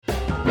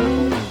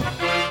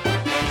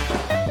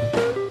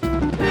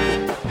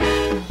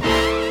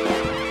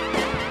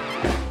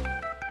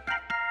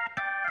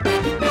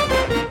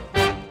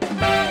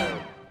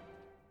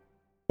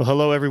Well,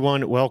 hello,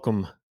 everyone.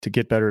 Welcome to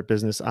Get Better at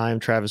Business. I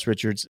am Travis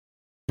Richards.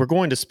 We're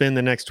going to spend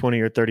the next 20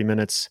 or 30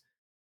 minutes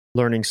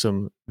learning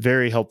some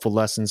very helpful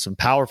lessons, some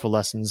powerful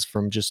lessons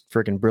from just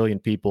freaking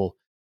brilliant people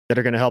that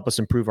are going to help us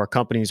improve our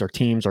companies, our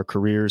teams, our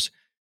careers.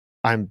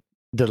 I'm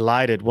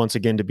delighted once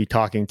again to be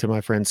talking to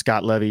my friend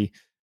Scott Levy.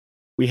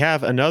 We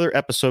have another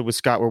episode with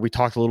Scott where we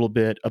talked a little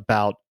bit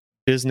about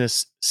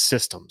business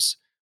systems,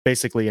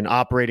 basically an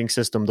operating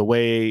system, the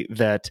way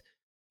that,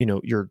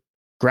 your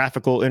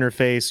graphical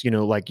interface,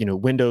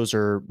 Windows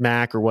or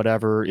Mac or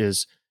whatever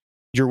is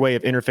your way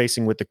of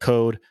interfacing with the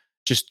code,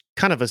 just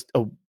kind of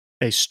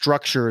a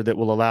structure that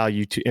will allow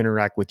you to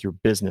interact with your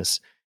business.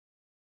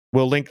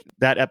 We'll link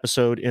that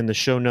episode in the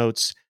show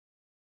notes.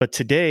 But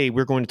today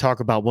we're going to talk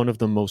about one of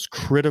the most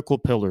critical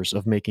pillars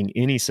of making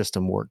any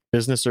system work,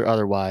 business or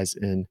otherwise.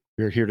 And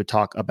we're here to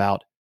talk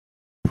about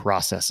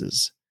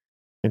processes.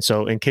 And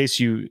so in case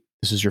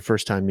this is your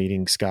first time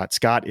meeting Scott,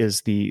 Scott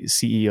is the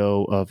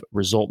CEO of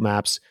Result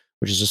Maps,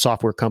 which is a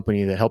software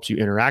company that helps you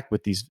interact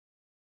with these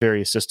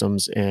various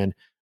systems and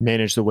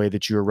manage the way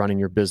that you're running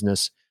your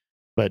business.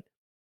 But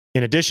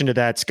in addition to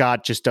that,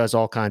 Scott just does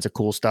all kinds of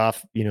cool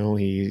stuff.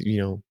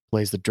 He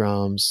plays the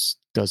drums,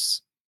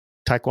 does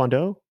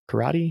taekwondo,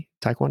 karate,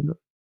 taekwondo,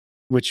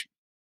 which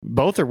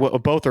both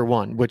are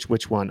one.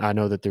 Which one? I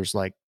know that there's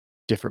like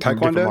different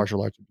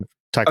martial arts.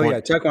 Taekwondo? Oh yeah,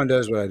 taekwondo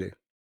is what I do.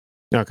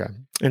 Okay.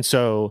 And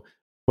so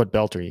what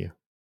belt are you?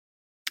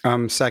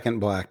 Second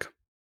black.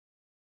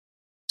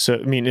 So,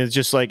 I mean, it's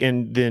just like,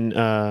 and then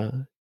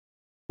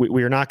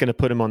we are not going to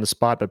put him on the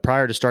spot, but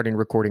prior to starting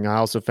recording, I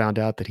also found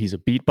out that he's a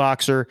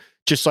beatboxer.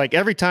 Just like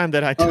every time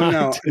that I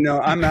talk. No,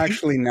 I'm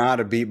actually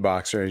not a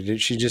beatboxer.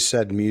 She just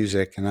said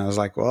music. And I was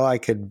like, well, I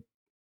could,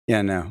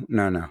 yeah, no.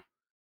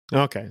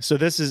 Okay. So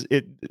this is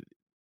it.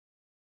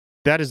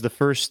 That is the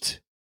first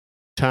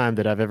time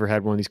that I've ever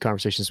had one of these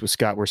conversations with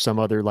Scott where some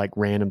other like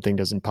random thing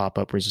doesn't pop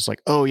up where he's just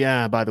like, oh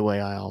yeah, by the way,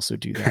 I also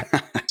do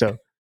that.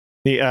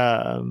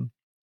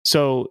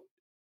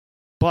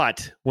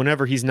 But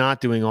whenever he's not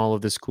doing all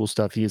of this cool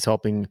stuff, he is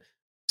helping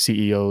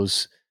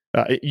CEOs.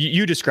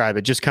 You describe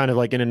it just kind of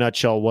like in a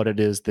nutshell what it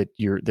is that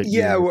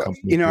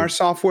our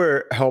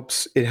software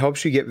helps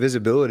you get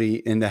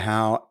visibility into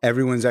how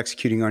everyone's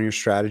executing on your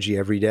strategy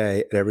every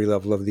day at every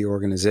level of the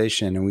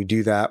organization. And we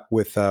do that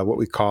with what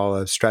we call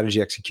a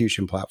strategy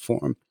execution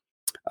platform.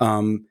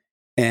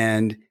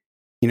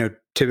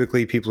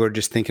 Typically people are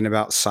just thinking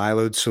about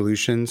siloed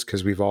solutions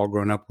because we've all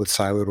grown up with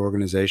siloed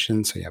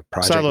organizations. So you have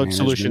project siloed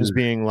solutions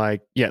being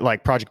like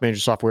project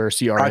management software,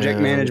 CRM. Project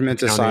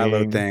management's a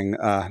siloed thing,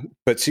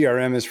 but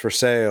CRM is for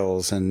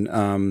sales,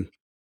 and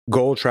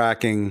goal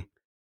tracking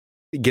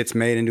gets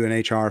made into an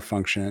HR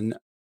function.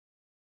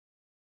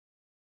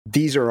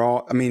 These are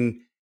all, I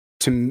mean,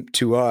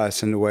 to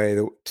us, and the way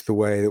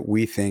that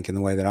we think and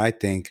the way that I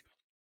think,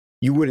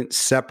 you wouldn't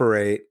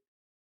separate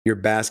your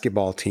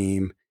basketball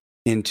team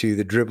into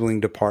the dribbling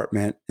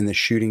department and the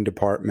shooting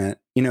department.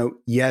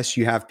 Yes,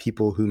 you have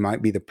people who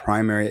might be the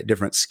primary at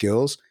different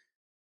skills,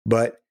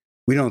 but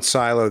we don't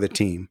silo the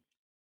team.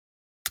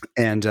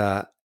 And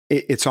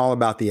it's all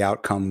about the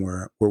outcome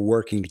we're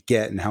working to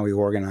get and how we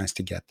organize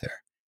to get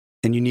there.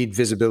 And you need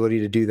visibility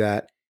to do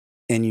that.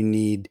 And you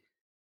need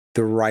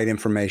the right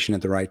information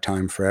at the right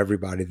time for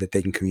everybody that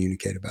they can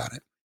communicate about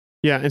it.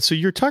 Yeah. And so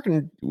you're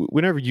talking,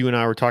 whenever you and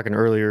I were talking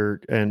earlier,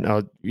 and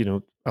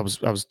I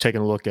was taking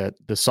a look at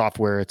the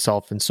software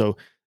itself. And so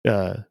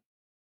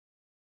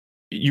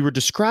you were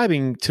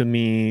describing to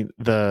me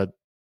the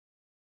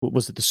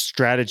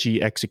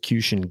strategy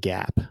execution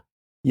gap?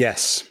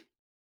 Yes.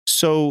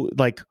 So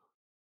like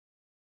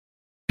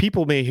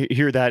people may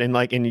hear that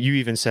and you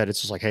even said,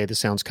 it's just like, hey, this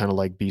sounds kind of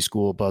like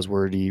B-school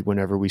buzzwordy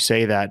whenever we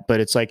say that. But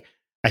it's like,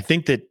 I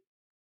think that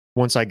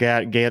once I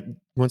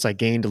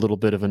gained a little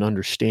bit of an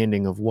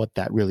understanding of what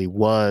that really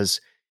was,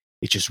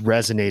 it just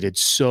resonated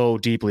so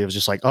deeply. It was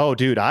just like, oh,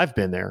 dude, I've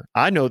been there.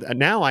 I know that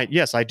now. I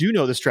do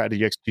know the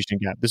strategy execution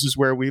gap. This is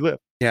where we live.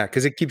 Yeah,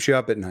 because it keeps you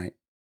up at night.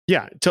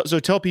 Yeah. So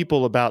tell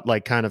people about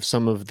like kind of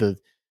some of the,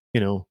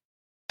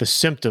 the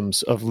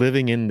symptoms of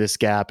living in this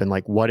gap and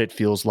like what it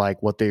feels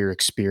like, what they're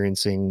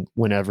experiencing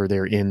whenever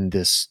they're in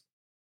this,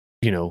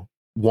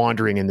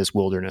 wandering in this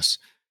wilderness.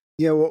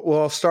 Yeah. Well,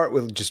 I'll start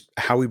with just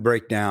how we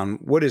break down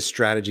what is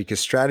strategy,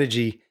 because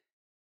strategy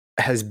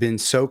has been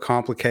so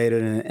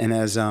complicated. And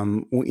as,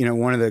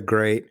 one of the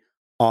great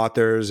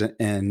authors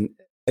and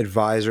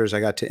advisors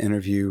I got to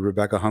interview,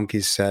 Rebecca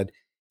Humkes, said,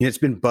 it's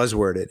been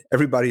buzzworded.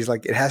 Everybody's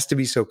like, it has to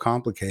be so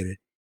complicated.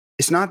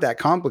 It's not that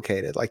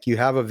complicated. Like you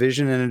have a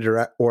vision and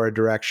a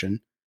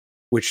direction,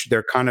 which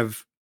they're kind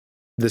of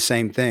the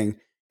same thing.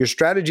 Your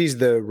strategy is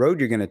the road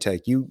you're going to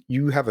take.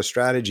 You have a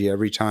strategy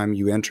every time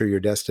you enter your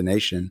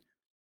destination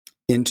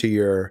into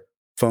your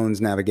phone's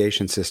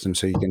navigation system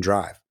so you can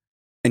drive.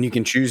 And you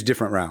can choose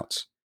different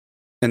routes.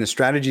 And the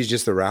strategy is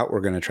just the route we're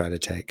going to try to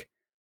take.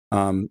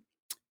 And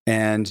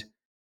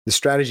the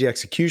strategy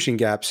execution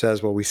gap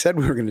says, well, we said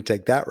we were going to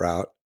take that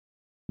route,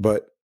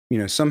 but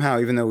somehow,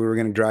 even though we were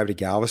going to drive to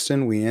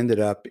Galveston, we ended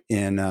up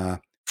in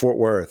Fort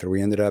Worth, or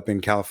we ended up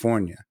in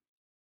California.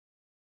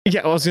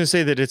 Yeah, I was going to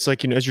say that it's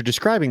like, as you're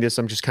describing this,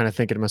 I'm just kind of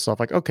thinking to myself,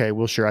 like, okay,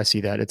 well, sure, I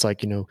see that. It's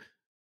like,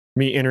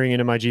 me entering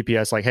into my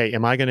GPS, like, hey,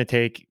 am I going to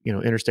take,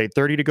 Interstate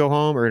 30 to go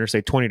home or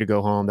Interstate 20 to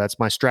go home? That's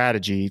my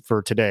strategy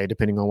for today,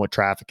 depending on what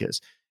traffic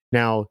is.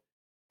 Now,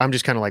 I'm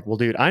just kind of like, well,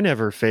 dude, I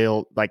never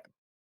fail. Like,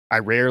 I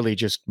rarely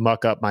just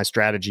muck up my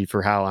strategy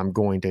for how I'm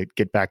going to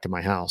get back to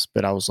my house.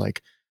 But I was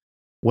like,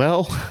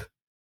 well,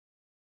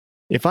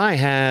 if I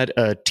had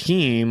a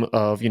team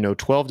of,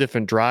 12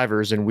 different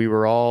drivers and we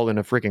were all in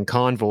a freaking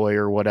convoy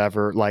or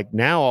whatever, like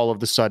now all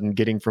of a sudden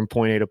getting from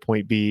point A to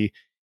point B,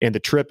 and the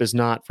trip is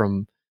not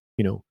from,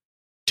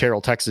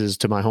 Terrell, Texas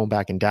to my home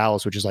back in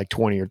Dallas, which is like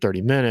 20 or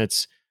 30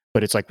 minutes,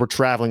 but it's like we're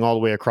traveling all the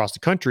way across the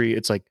country.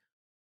 It's like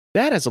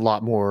that has a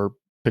lot more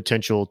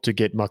potential to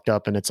get mucked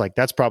up. And it's like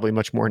that's probably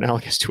much more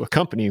analogous to a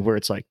company where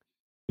it's like,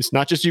 it's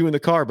not just you in the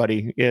car,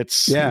 buddy.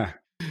 It's, Yeah.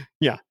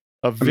 yeah,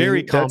 a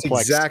very That's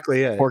complex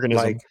exactly it.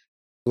 organism.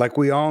 Like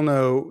we all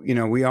know,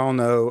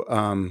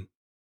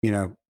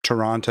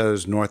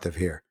 Toronto's north of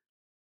here.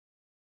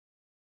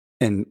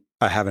 And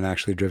I haven't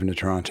actually driven to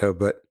Toronto,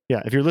 but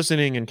yeah, if you're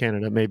listening in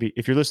Canada, maybe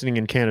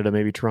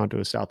Toronto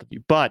is south of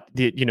you. But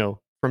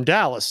from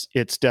Dallas,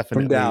 it's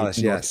definitely from Dallas,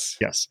 north. yes.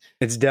 Yes.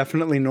 It's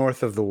definitely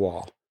north of the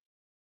wall.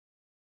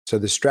 So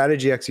the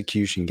strategy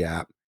execution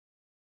gap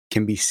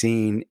can be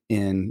seen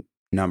in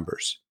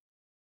numbers.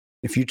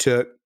 If you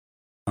took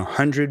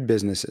 100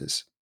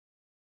 businesses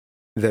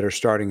that are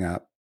starting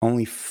up,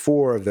 only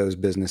 4 of those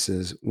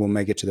businesses will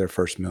make it to their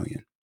first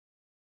million.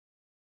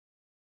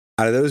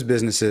 Out of those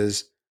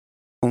businesses,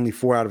 only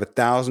 4 out of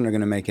 1,000 are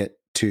going to make it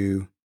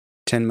to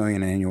 10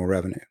 million annual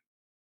revenue.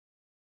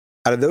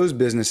 Out of those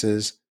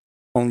businesses,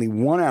 only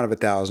 1 out of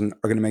 1,000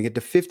 are going to make it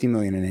to 50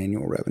 million in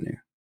annual revenue.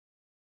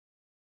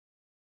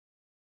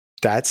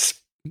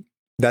 That's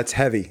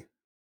heavy,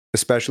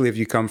 especially if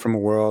you come from a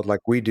world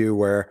like we do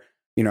where,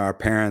 our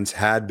parents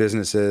had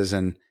businesses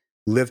and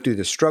lived through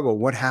the struggle.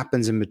 What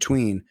happens in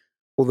between?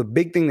 Well, the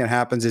big thing that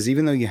happens is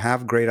even though you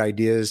have great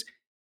ideas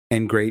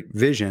and great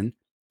vision,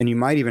 and you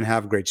might even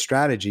have great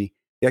strategy,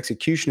 the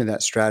execution of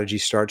that strategy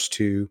starts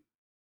to,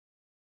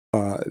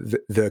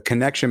 the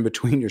connection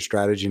between your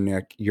strategy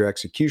and your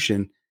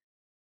execution,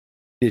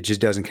 it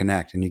just doesn't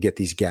connect, and you get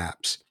these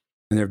gaps.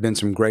 And there have been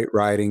some great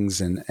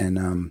writings,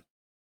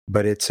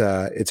 but it's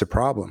a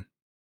problem.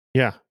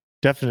 Yeah,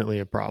 definitely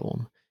a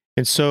problem.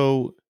 And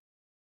so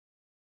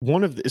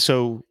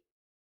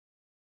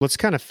let's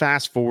kind of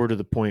fast forward to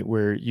the point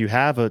where you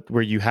have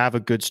a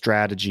good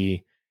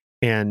strategy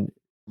and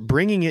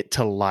bringing it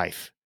to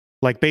life.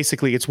 Like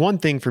basically it's one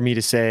thing for me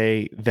to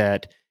say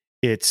that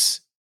if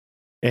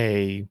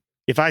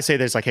I say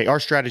this, like, hey, our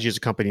strategy as a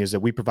company is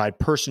that we provide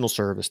personal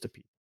service to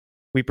people.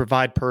 We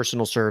provide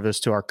personal service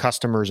to our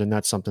customers, and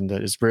that's something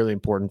that is really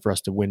important for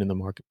us to win in the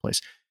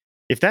marketplace.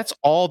 If that's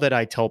all that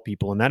I tell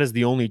people, and that is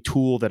the only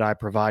tool that I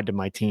provide to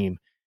my team,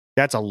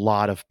 that's a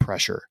lot of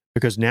pressure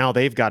because now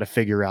they've got to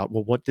figure out,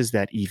 well, what does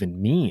that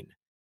even mean?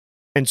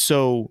 And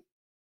so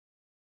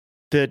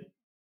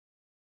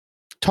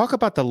talk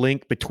about the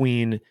link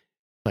between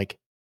like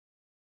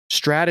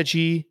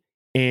strategy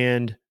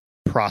and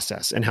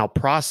process, and how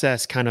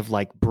process kind of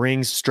like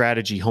brings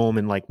strategy home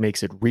and like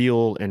makes it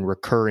real and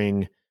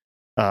recurring,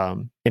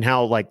 and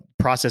how like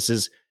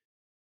processes,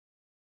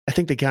 I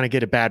think they kind of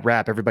get a bad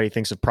rap. Everybody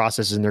thinks of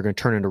processes and they're going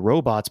to turn into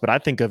robots, but I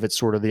think of it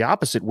sort of the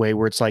opposite way,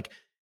 where it's like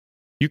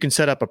you can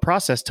set up a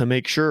process to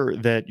make sure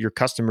that your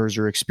customers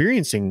are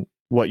experiencing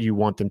what you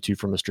want them to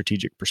from a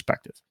strategic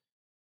perspective.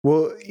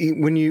 Well,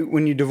 when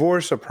you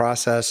divorce a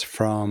process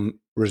from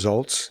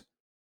results,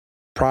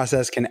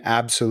 process can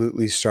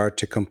absolutely start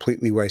to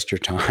completely waste your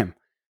time,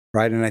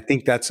 right? And I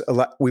think that's a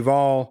lot. We've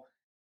all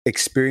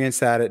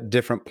experienced that at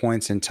different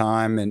points in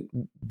time, and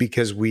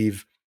because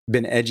we've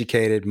been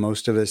educated,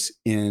 most of us,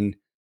 in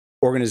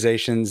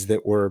organizations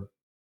that were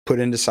put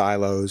into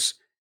silos,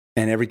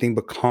 and everything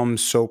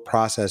becomes so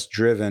process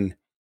driven.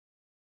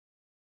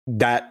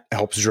 That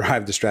helps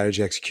drive the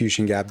strategy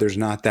execution gap. There's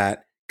not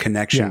that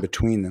connection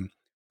between them.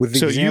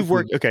 You've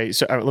worked, okay.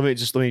 So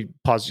let me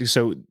pause.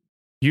 So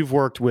you've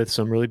worked with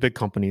some really big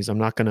companies. I'm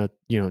not going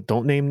to,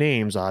 don't name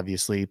names,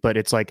 obviously, but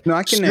it's like, no,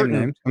 I can name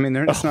names. I mean,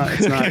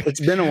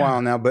 it's been a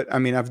while now, but I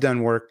mean, I've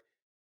done work.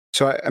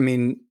 So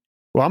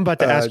well, I'm about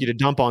to ask you to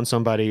dump on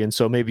somebody. And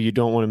so maybe you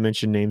don't want to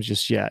mention names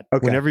just yet.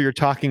 Okay. Whenever you're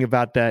talking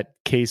about that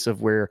case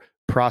of where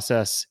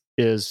process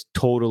is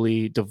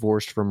totally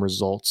divorced from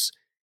results,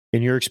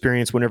 in your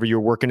experience, whenever you're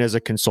working as a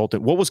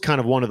consultant, what was kind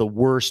of one of the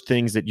worst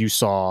things that you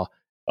saw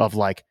of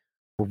like,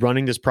 we're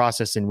running this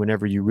process, and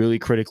whenever you really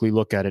critically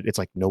look at it, it's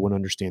like no one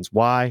understands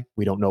why.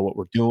 We don't know what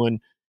we're doing.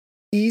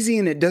 Easy,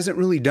 and it doesn't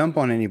really dump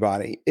on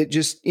anybody. It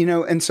just,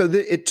 and so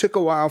it took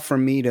a while for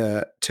me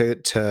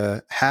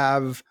to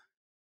have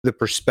the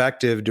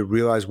perspective to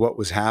realize what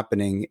was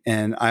happening,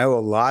 and I owe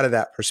a lot of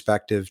that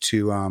perspective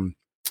to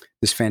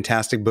this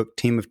fantastic book,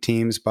 Team of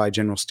Teams, by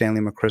General Stanley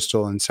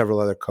McChrystal and several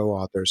other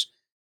co-authors,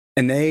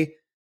 and they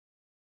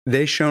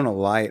shone a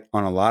light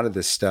on a lot of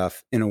this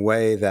stuff in a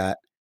way that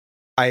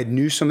I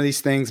knew some of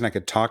these things and I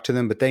could talk to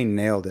them, but they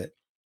nailed it.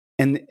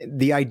 And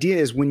the idea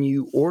is when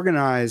you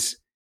organize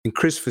and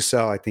Chris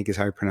Fussell, I think is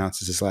how he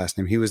pronounces his last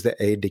name. He was the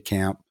aide de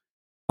camp.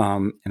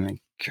 And I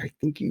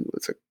think he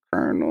was a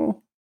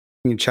colonel.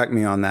 You can check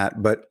me on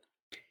that. But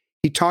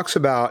he talks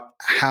about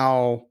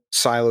how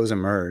silos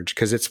emerge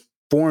because it's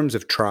forms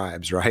of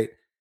tribes, right?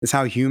 It's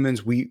how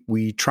humans, we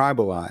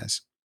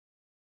tribalize.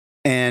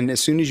 And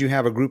as soon as you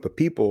have a group of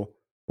people,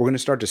 we're going to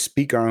start to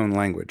speak our own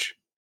language.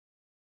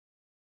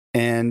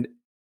 And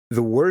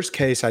the worst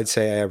case I'd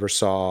say I ever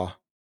saw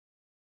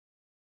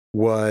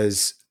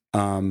was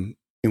in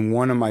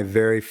one of my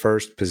very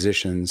first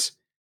positions.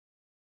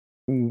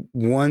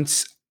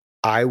 Once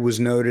I was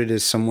noted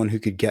as someone who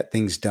could get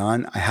things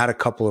done, I had a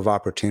couple of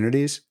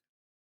opportunities.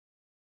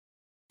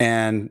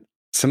 And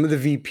some of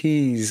the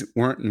VPs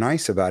weren't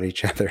nice about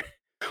each other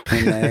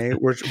when they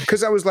were,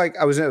 because I was like,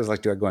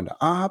 do I go into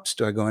ops?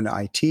 Do I go into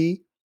IT?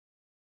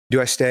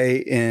 Do I stay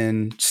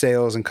in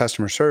sales and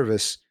customer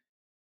service?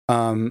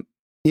 It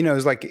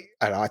was like,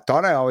 I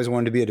thought I always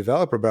wanted to be a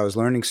developer, but I was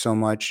learning so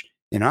much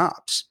in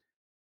ops.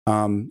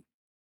 And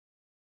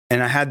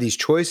I had these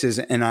choices,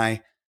 and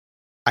I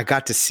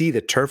got to see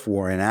the turf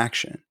war in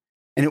action.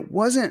 And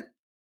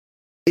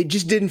it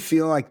just didn't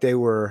feel like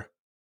it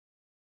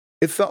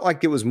felt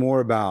like it was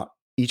more about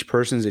each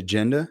person's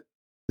agenda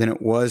than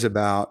it was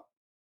about,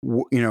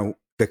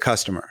 the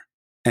customer.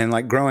 And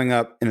like growing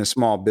up in a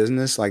small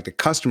business, like the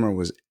customer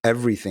was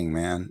everything,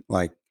 man.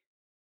 Like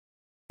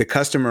the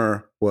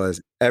customer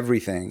was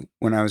everything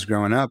when I was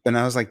growing up. And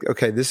I was like,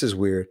 okay, this is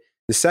weird.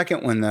 The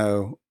second one,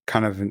 though,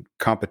 kind of in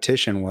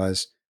competition,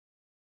 was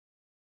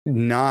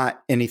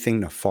not anything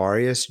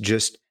nefarious,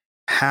 just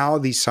how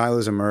these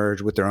silos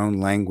emerge with their own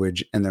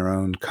language and their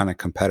own kind of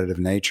competitive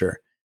nature.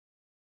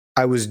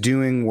 I was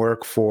doing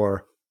work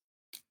for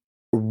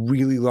a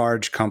really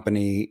large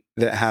company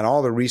that had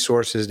all the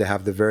resources to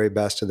have the very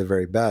best of the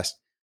very best.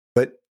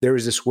 But there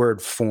was this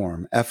word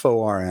form,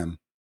 FORM,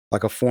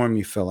 like a form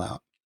you fill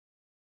out.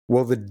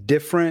 Well, the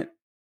different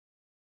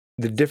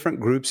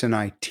groups in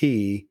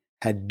IT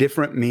had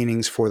different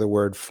meanings for the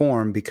word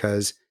form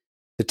because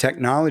the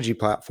technology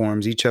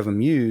platforms each of them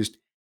used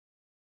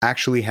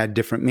actually had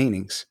different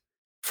meanings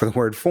for the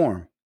word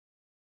form.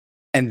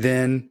 And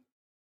then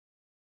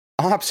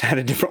ops had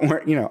a different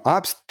word.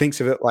 Ops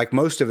thinks of it like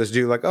most of us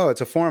do, like, oh,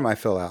 it's a form I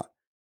fill out.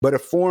 But a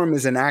form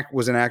was an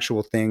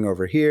actual thing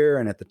over here.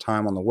 And at the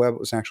time on the web, it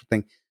was an actual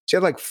thing. So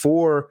you had like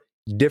four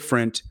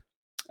different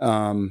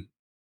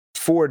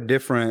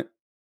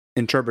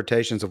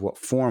interpretations of what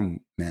form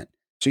meant.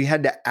 So you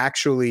had to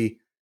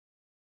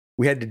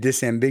we had to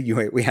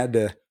disambiguate. We had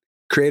to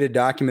create a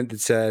document that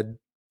said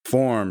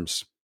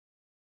forms.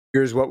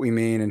 Here's what we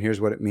mean, and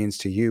here's what it means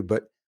to you.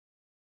 But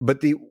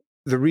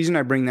the reason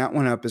I bring that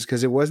one up is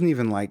because it wasn't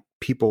even like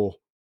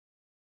people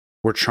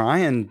were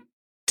trying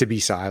to be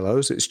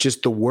silos. It's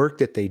just the work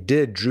that they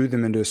did drew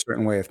them into a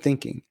certain way of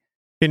thinking.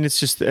 And it's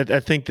just, I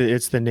think that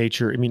it's the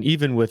nature. I mean,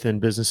 even within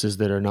businesses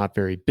that are not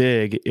very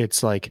big,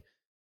 it's like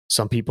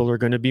some people are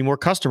going to be more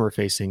customer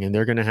facing and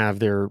they're going to have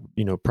their,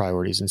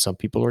 priorities. And some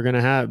people are going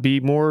to be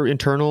more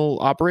internal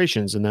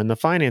operations. And then the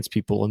finance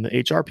people and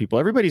the HR people,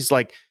 everybody's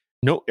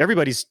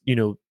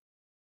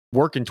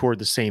working toward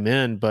the same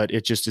end, but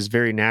it just is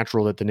very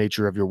natural that the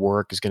nature of your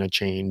work is going to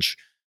change,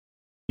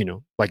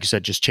 like you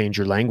said, just change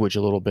your language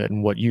a little bit,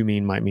 and what you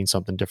mean might mean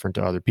something different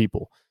to other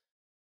people.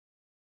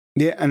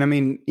 Yeah. And I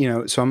mean,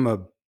 so I'm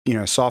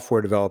a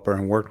software developer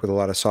and worked with a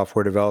lot of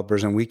software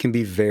developers, and we can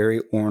be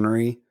very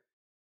ornery,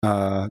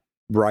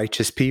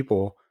 righteous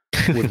people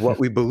with what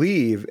we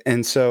believe.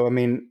 And so, I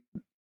mean,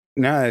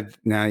 now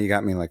you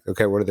got me like,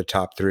 okay, what are the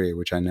top three,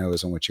 which I know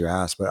isn't what you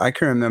asked, but I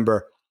can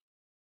remember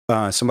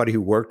somebody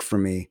who worked for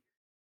me,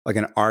 like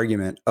an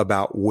argument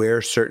about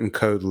where certain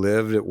code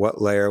lived, at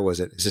what layer was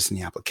it? Is this in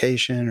the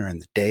application or in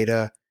the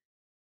data?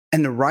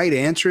 And the right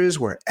answer is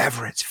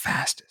wherever it's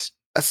fastest.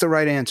 That's the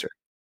right answer.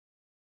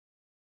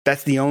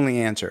 That's the only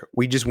answer.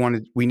 We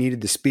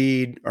needed the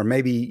speed, or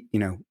maybe,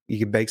 you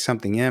could bake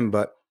something in,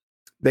 but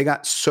they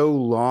got so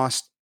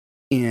lost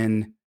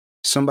in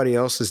somebody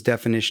else's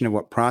definition of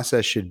what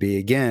process should be.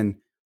 Again,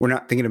 we're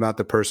not thinking about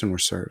the person we're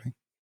serving.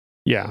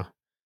 Yeah.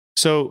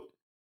 So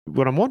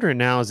what I'm wondering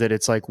now is that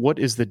it's like, what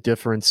is the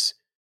difference?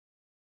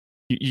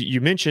 You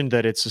mentioned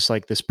that it's just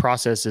like this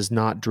process is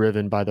not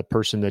driven by the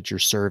person that you're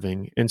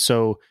serving. And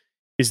so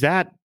is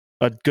that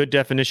a good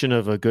definition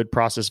of a good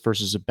process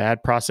versus a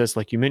bad process?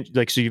 Like you mentioned,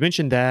 so you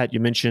mentioned that,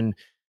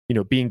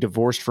 being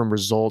divorced from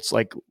results.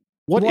 Like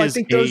I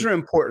think those are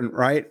important,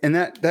 right? And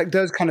that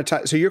does kind of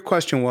tie. So your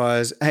question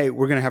was, hey,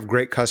 we're going to have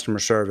great customer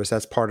service.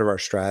 That's part of our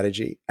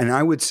strategy. And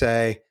I would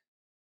say,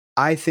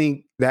 I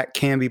think that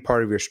can be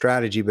part of your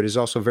strategy, but is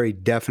also very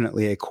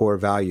definitely a core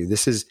value.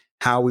 This is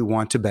how we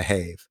want to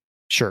behave.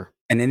 Sure.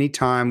 And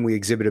anytime we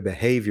exhibit a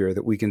behavior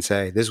that we can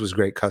say, this was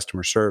great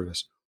customer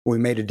service, or we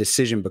made a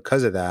decision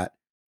because of that,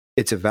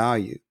 it's a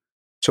value.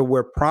 So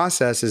where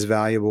process is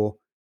valuable,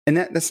 and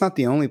that's not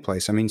the only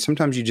place. I mean,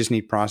 sometimes you just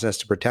need process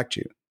to protect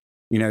you.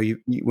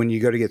 When you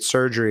go to get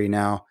surgery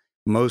now,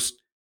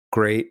 most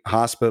great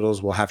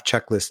hospitals will have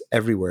checklists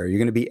everywhere. You're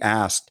going to be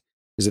asked,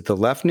 is it the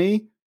left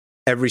knee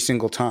every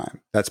single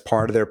time. That's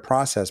part of their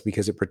process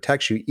because it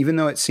protects you, even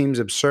though it seems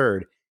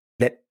absurd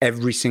that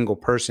every single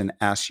person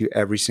asks you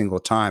every single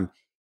time,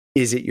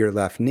 is it your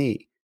left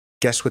knee?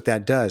 Guess what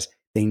that does?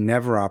 They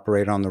never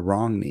operate on the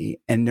wrong knee.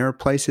 And there are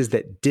places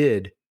that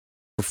did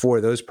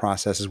before those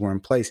processes were in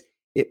place.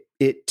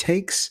 It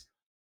takes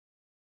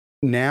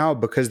now,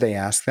 because they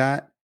ask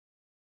that,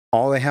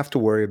 all they have to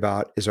worry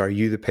about is, are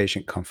you the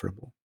patient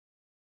comfortable?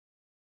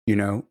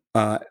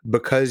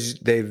 Because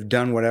they've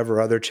done whatever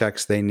other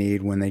checks they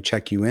need when they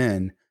check you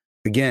in.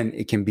 Again,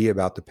 it can be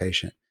about the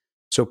patient.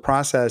 So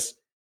process,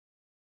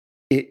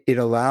 it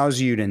allows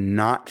you to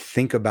not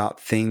think about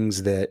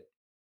things that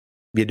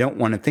you don't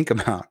want to think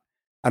about.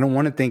 I don't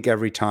want to think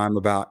every time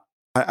about,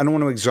 I don't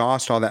want to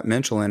exhaust all that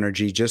mental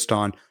energy just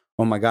on,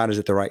 oh my God, is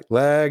it the right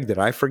leg? Did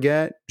I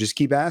forget? Just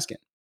keep asking.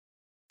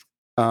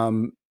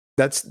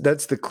 That's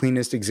the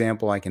cleanest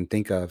example I can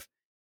think of.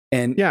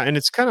 And yeah, and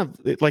it's kind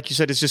of like you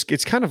said,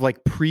 it's kind of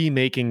like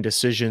pre-making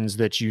decisions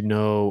that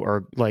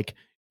are like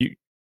you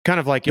kind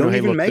of like, don't hey,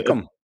 even look, make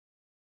them.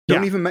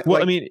 Don't yeah. even make,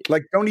 Well, I mean,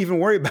 don't even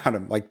worry about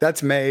them. Like,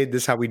 that's made.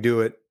 This is how we do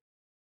it.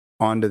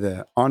 Onto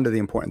the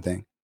important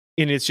thing.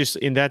 and it's just,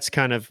 and that's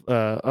kind of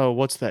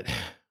what's that?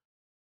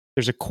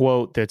 There's a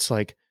quote that's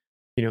like,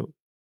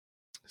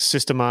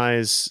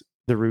 systemize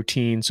the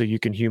routine so you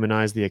can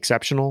humanize the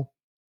exceptional.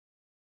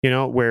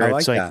 Where I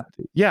it's like like, that.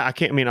 yeah, I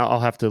can't. I mean, I'll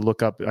have to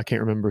look up. I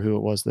can't remember who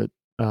it was that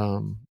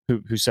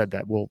who said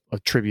that. We'll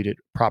attribute it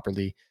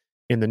properly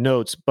in the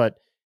notes, but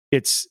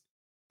it's.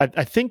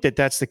 I think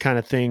that's the kind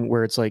of thing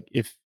where it's like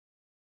if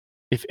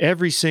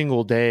every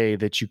single day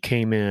that you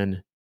came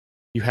in,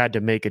 you had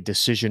to make a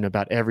decision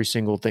about every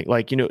single thing.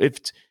 Like,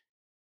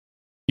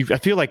 if I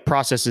feel like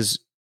processes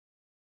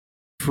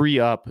free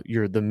up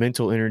the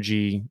mental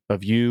energy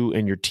of you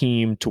and your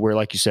team to where,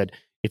 like you said,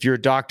 if you're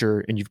a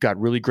doctor and you've got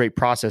really great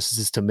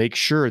processes to make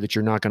sure that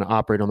you're not going to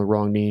operate on the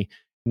wrong knee,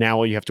 now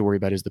all you have to worry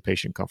about is the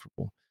patient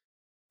comfortable.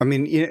 I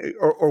mean,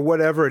 or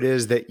whatever it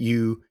is that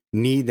you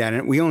need that.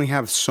 And we only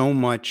have so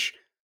much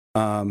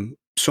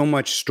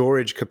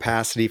storage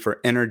capacity for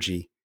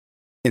energy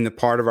in the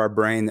part of our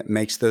brain that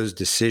makes those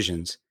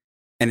decisions.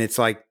 And it's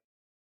like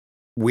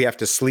we have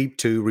to sleep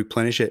to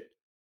replenish it.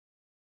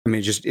 I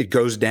mean, it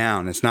goes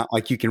down. It's not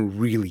like you can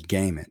really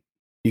game it.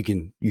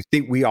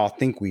 We all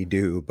think we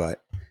do,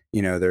 but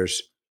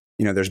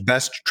there's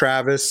best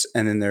Travis,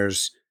 and then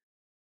there's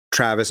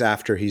Travis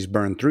after he's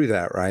burned through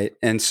that, right?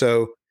 And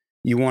so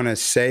you want to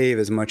save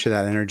as much of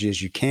that energy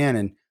as you can.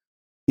 And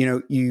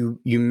you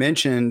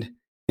mentioned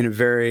in a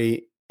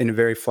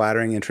very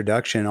flattering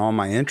introduction all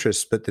my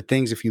interests, but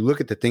if you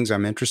look at the things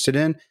I'm interested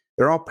in,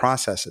 they're all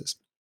processes.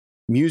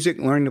 Music,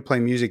 learning to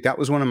play music, that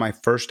was one of my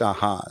first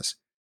ahas.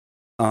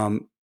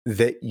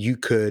 That you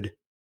could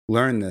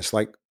learn this.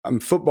 Like,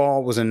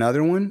 football was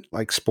another one,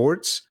 like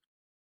sports.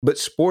 But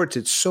sports,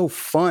 it's so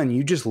fun.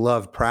 You just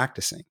love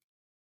practicing.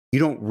 You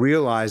don't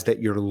realize that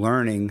you're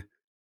learning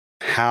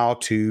how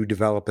to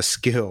develop a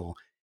skill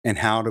and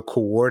how to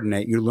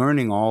coordinate. You're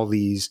learning all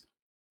these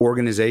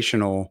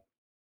organizational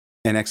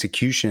and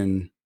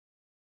execution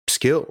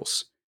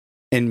skills.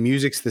 And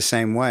music's the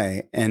same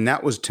way. And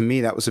that was, to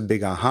me, that was a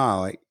big aha.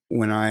 Like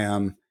when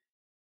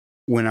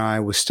I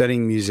was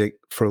studying music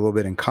for a little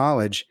bit in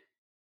college,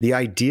 the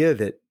idea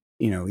that,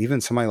 even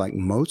somebody like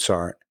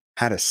Mozart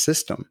had a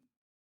system.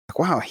 Like,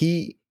 wow,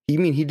 he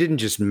didn't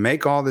just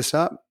make all this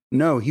up.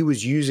 No, he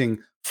was using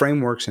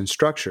frameworks and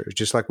structures,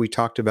 just like we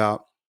talked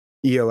about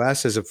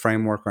EOS as a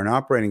framework or an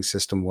operating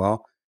system.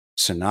 Well,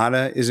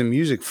 sonata is a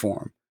music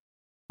form,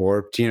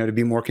 or to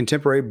be more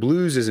contemporary,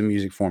 blues is a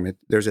music form.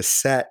 There's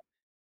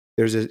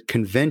a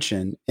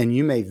convention, and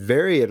you may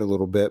vary it a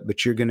little bit,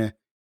 but you're going to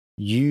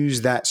use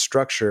that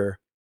structure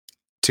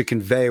to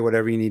convey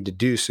whatever you need to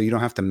do, so you don't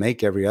have to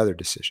make every other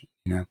decision.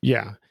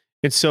 Yeah,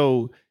 and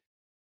so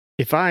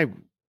if I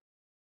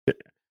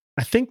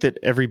think that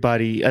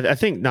everybody, I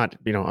think not,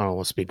 I don't want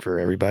to speak for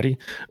everybody,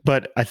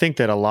 but I think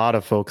that a lot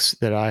of folks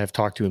that I have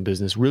talked to in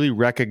business really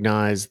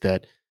recognize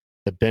that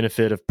the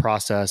benefit of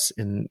process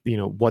and,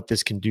 what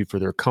this can do for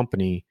their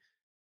company.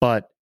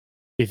 But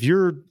if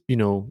you're,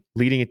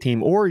 leading a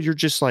team, or you're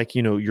just like,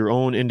 your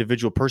own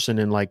individual person,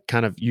 and like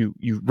kind of you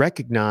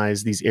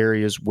recognize these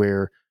areas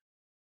where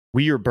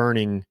we are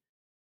burning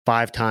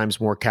 5 times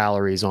more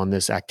calories on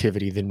this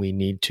activity than we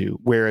need to,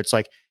 where it's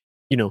like,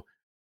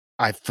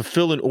 I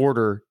fulfill an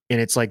order and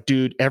it's like,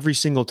 dude, every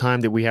single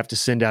time that we have to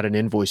send out an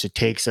invoice, it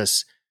takes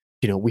us,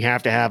 we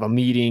have to have a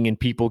meeting and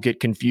people get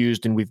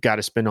confused and we've got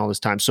to spend all this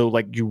time. So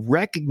like, you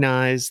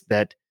recognize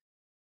that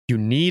you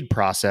need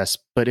process,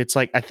 but it's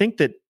like, I think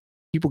that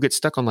people get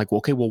stuck on like, well,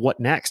 okay, well, what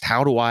next?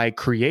 How do I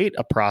create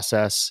a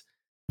process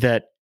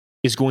that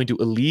is going to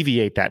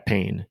alleviate that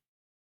pain?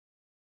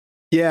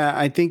 Yeah,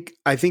 I think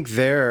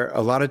there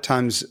a lot of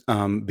times,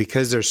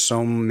 because there's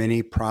so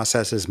many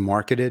processes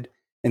marketed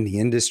in the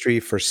industry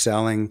for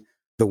selling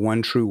the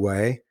one true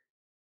way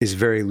is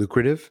very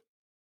lucrative.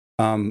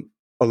 A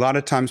lot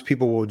of times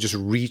people will just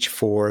reach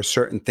for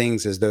certain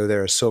things as though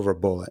they're a silver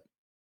bullet.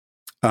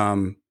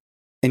 And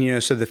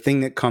so the thing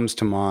that comes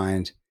to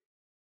mind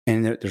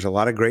And there's a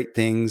lot of great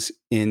things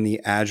in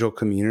the Agile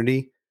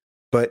community,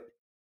 but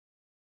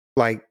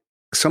like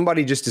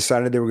somebody just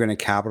decided they were going to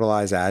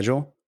capitalize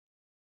Agile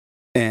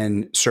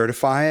and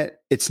certify it.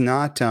 It's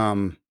not,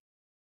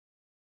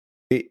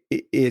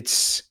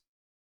 it's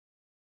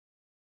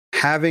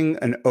having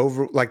an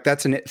over, like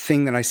that's a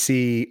thing that I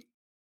see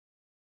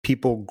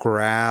people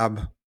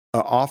grab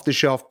off the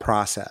shelf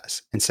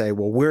process and say,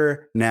 well,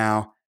 we're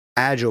now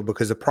Agile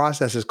because the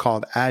process is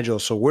called Agile.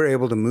 So we're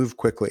able to move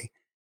quickly.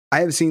 I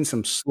have seen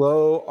some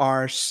slow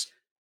arse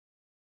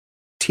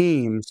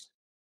teams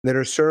that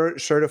are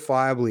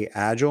certifiably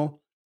Agile,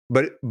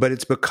 but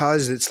it's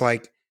because it's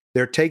like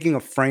they're taking a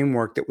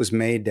framework that was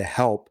made to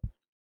help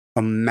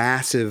a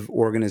massive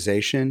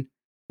organization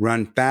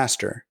run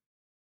faster.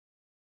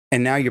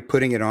 And now you're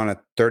putting it on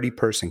a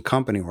 30-person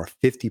company or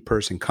a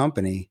 50-person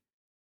company.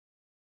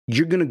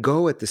 You're going to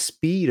go at the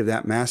speed of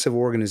that massive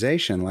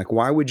organization. Like,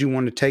 why would you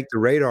want to take the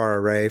radar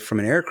array from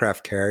an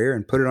aircraft carrier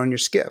and put it on your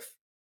skiff?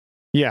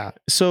 Yeah.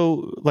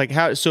 So like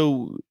I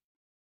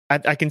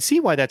can see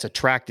why that's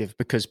attractive,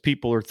 because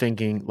people are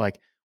thinking like,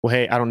 well,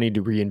 hey, I don't need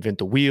to reinvent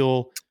the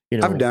wheel.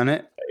 I've done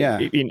it. Yeah.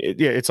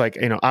 Yeah. It's like,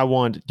 I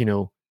want,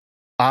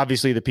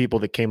 obviously the people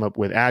that came up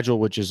with Agile,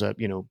 which is a,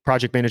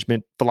 project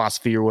management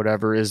philosophy or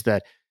whatever, is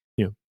that,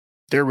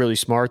 they're really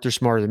smart. They're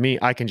smarter than me.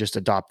 I can just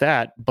adopt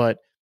that. But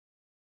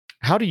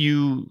how do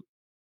you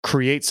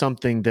create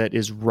something that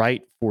is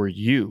right for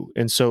you?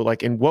 And so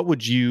and what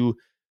would you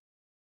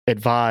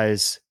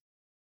advise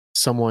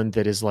someone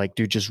that is like,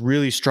 dude, just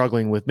really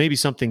struggling with maybe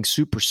something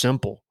super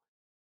simple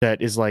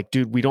that is like,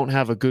 dude, we don't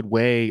have a good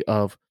way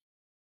of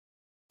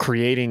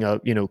creating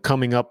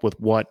coming up with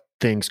what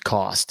things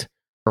cost,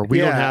 or we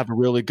don't have a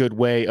really good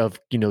way of,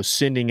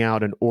 sending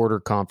out an order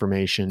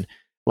confirmation.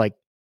 Like,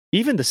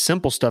 even the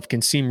simple stuff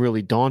can seem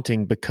really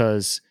daunting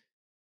because,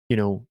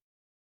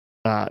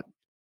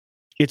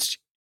 it's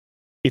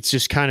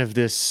just kind of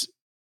this,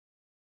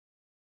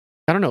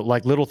 I don't know,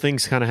 like little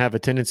things kind of have a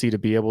tendency to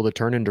be able to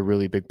turn into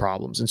really big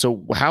problems. And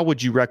so how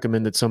would you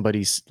recommend that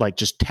somebody's like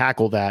just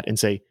tackle that and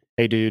say,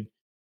 hey, dude,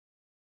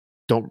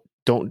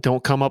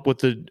 don't come up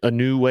with a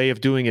new way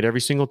of doing it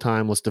every single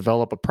time. Let's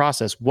develop a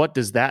process. What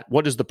is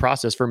the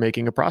process for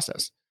making a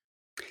process?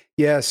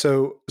 Yeah.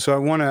 So I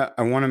want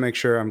to make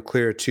sure I'm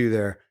clear too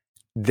there.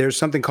 There's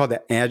something called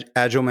the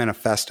Agile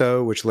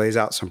Manifesto, which lays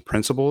out some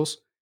principles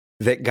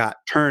that got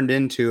turned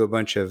into a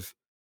bunch of,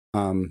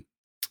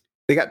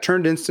 they got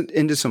turned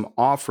into some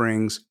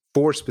offerings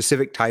for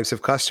specific types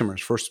of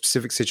customers, for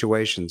specific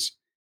situations,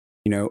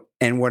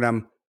 and what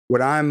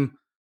I'm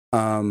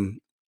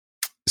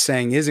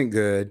saying isn't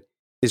good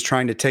is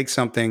trying to take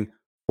something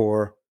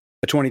for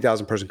a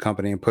 20,000 person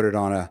company and put it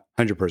on a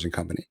 100-person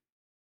company.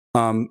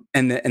 And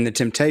the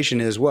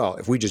temptation is, well,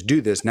 if we just do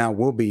this, now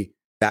we'll be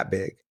that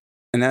big.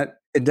 And that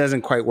it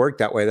doesn't quite work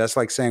that way. That's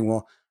like saying,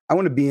 well, I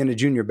want to be in a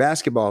junior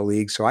basketball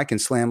league so I can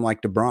slam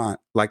like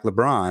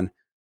LeBron.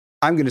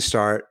 I'm going to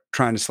start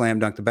trying to slam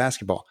dunk the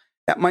basketball.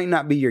 That might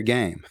not be your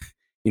game.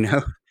 You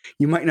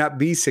might not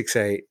be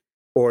 6'8"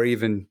 or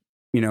even,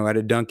 at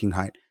a dunking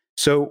height.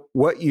 So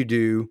what you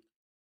do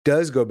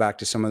does go back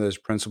to some of those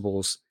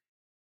principles.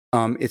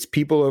 It's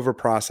people over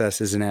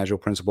process is an Agile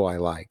principle I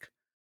like.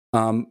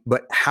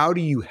 But how do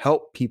you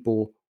help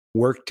people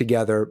work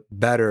together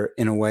better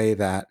in a way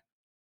that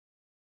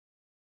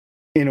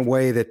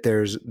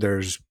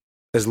there's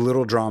as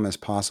little drama as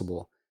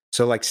possible?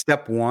 So like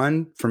step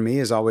one for me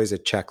is always a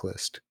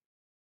checklist.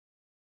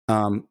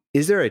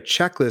 Is there a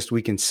checklist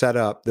we can set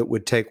up that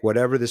would take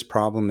whatever this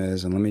problem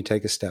is? And let me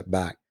take a step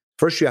back.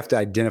 First, you have to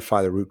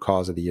identify the root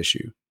cause of the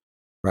issue,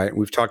 right?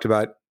 We've talked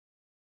about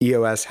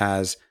EOS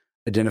has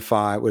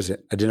identify,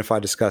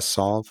 discuss,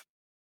 solve.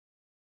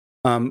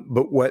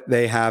 But what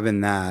they have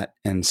in that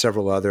and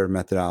several other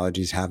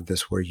methodologies have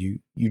this where you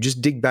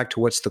just dig back to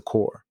what's the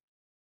core.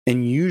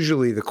 And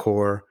usually the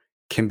core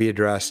can be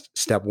addressed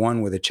step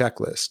one with a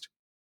checklist.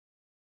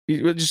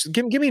 Just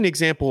give me an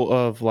example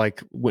of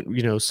like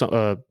when,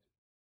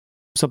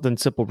 something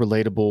simple,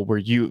 relatable,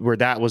 where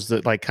that was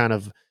the like kind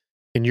of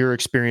in your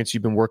experience,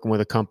 you've been working with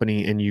a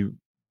company and you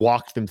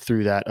walked them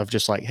through that of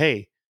just like,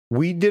 hey,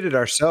 we did it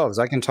ourselves.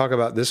 I can talk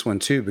about this one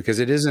too, because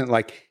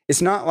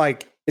it's not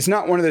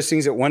one of those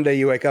things that one day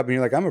you wake up and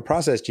you're like, I'm a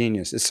process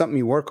genius. It's something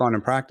you work on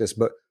and practice.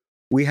 But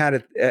we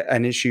had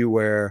an issue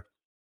where,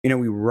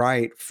 we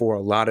write for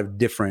a lot of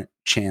different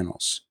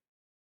channels.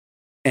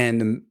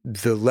 And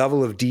the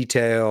level of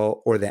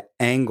detail or the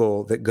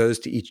angle that goes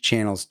to each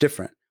channel is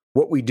different.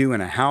 What we do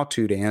in a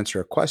how-to answer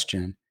a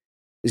question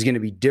is going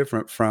to be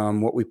different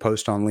from what we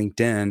post on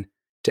LinkedIn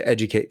to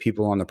educate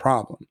people on the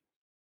problem.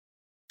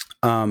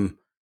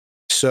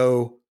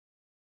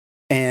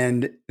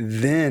 And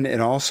then it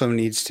also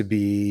needs to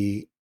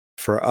be,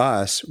 for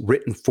us,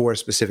 written for a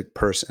specific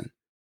person.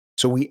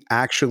 So we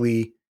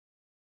actually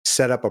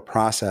set up a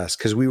process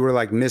because we were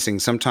like missing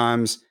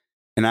sometimes.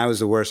 And I was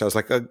the worst. I was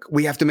like,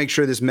 we have to make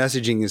sure this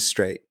messaging is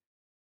straight.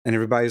 And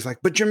everybody's like,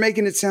 but you're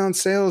making it sound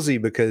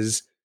salesy,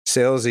 because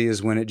salesy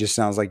is when it just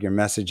sounds like you're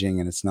messaging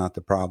and it's not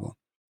the problem.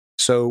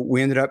 So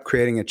we ended up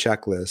creating a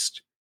checklist.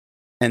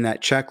 And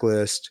that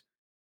checklist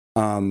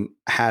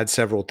had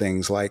several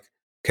things like,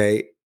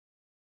 okay,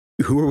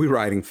 who are we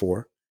writing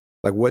for?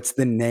 Like, what's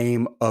the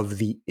name of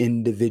the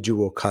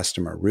individual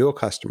customer, real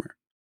customer?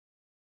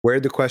 Where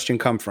did the question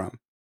come from?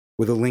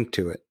 With a link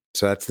to it.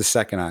 So that's the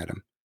second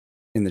item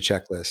in the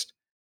checklist.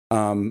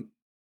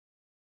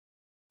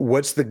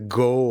 What's the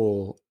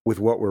goal with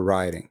what we're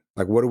writing?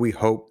 Like, what do we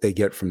hope they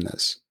get from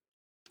this?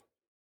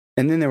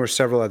 And then there were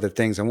several other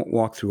things. I won't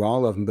walk through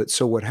all of them. But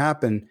so what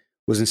happened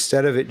was,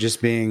 instead of it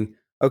just being,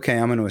 okay,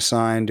 I'm going to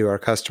assign to our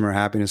customer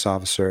happiness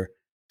officer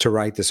to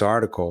write this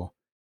article,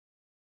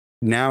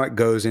 now it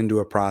goes into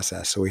a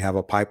process. So we have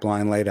a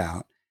pipeline laid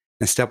out.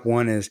 And step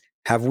one is,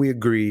 have we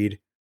agreed,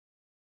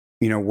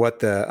 what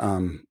the,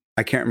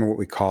 I can't remember what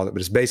we called it, but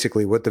it's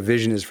basically what the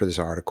vision is for this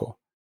article.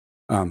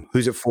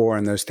 Who's it for?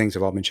 And those things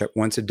have all been checked.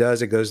 Once it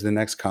does, it goes to the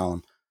next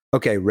column.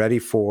 Okay, ready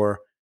for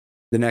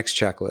the next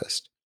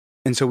checklist.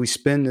 And so we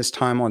spend this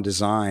time on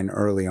design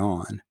early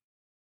on.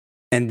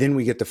 And then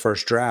we get the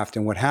first draft.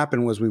 And what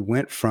happened was, we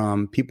went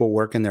from people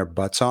working their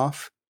butts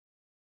off.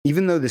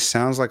 Even though this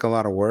sounds like a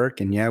lot of work,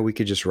 and yeah, we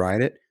could just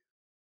write it,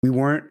 we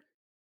weren't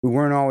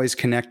always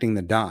connecting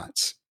the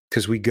dots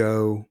because we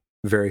go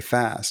very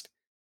fast.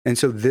 And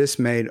so this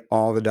made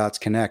all the dots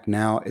connect.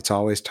 Now it's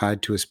always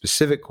tied to a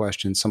specific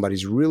question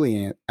somebody's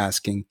really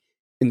asking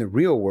in the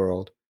real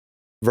world,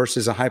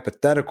 versus a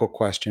hypothetical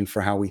question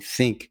for how we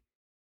think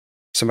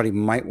somebody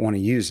might want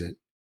to use it.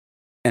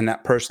 And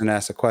that person that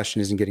asked the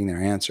question isn't getting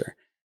their answer.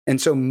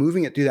 And so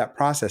moving it through that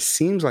process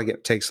seems like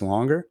it takes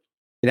longer.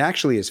 It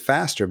actually is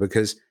faster,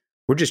 because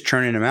we're just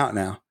churning them out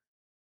now.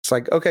 It's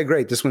like, okay,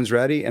 great, this one's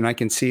ready. And I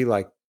can see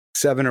like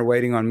 7 are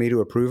waiting on me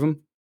to approve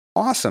them.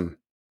 Awesome.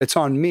 It's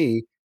on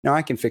me. Now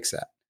I can fix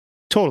that.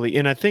 Totally.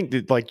 And I think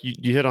that, like,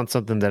 you hit on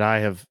something that I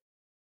have,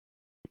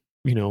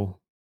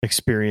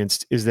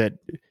 experienced, is that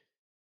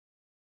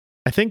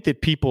I think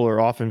that people are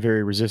often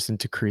very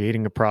resistant to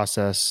creating a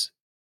process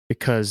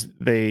because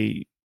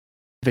they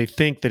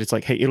think that it's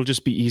like, hey, it'll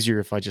just be easier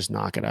if I just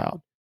knock it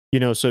out.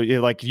 So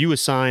like, you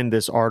assign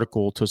this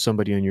article to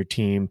somebody on your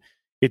team.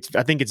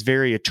 I think it's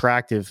very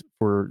attractive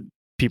for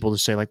people to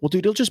say, like, well, dude,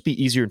 it'll just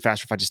be easier and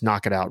faster if I just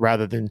knock it out,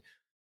 rather than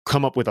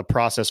come up with a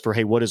process for,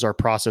 hey, what is our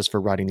process for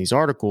writing these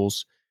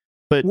articles?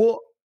 But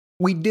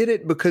we did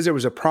it because there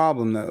was a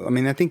problem, though. I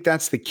mean, I think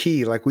that's the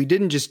key. Like, we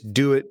didn't just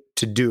do it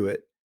to do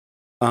it.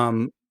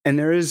 And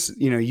there is,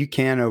 you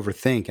can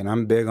overthink. And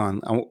I'm big on,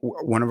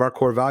 one of our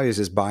core values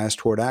is bias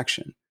toward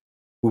action.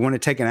 We want to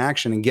take an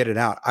action and get it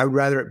out. I'd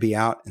rather it be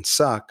out and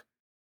suck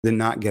than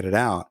not get it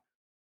out.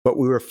 But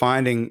we were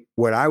finding,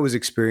 what I was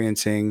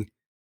experiencing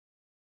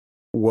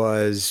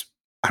was,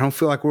 I don't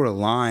feel like we're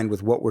aligned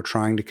with what we're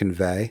trying to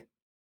convey.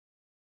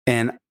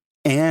 And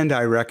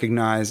I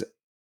recognize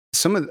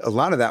a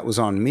lot of that was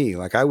on me.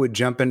 Like, I would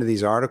jump into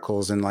these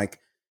articles and like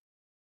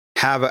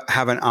have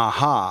an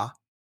aha.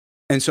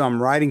 And so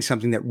I'm writing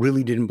something that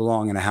really didn't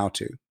belong in a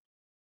how-to,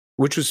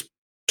 which was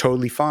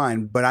totally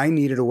fine. But I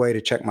needed a way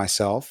to check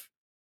myself.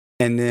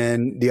 And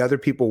then the other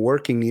people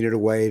working needed a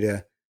way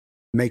to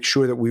make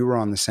sure that we were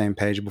on the same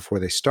page before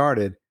they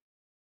started.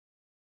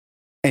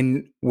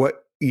 And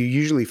what you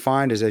usually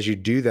find is, as you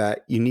do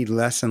that, you need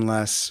to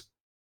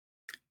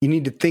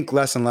think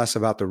less and less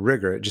about the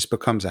rigor. It just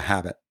becomes a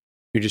habit.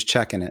 You're just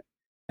checking it.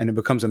 And it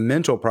becomes a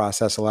mental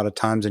process a lot of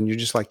times. And you're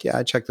just like, yeah,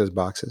 I check those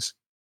boxes.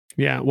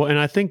 Yeah. Well, and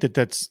I think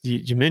that's,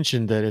 you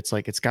mentioned that it's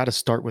like, it's got to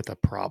start with a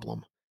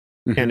problem.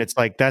 Mm-hmm. And it's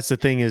like, that's the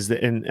thing is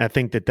that, and I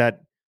think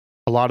that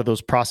a lot of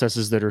those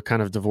processes that are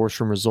kind of divorced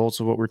from results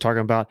of what we're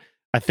talking about,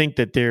 I think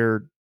that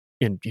they're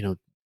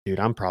dude,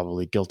 I'm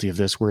probably guilty of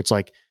this, where it's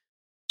like,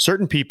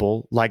 certain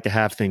people like to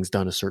have things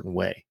done a certain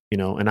way,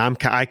 and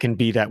I can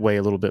be that way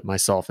a little bit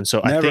myself. And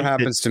so never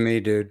happens to me,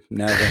 dude.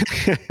 Never.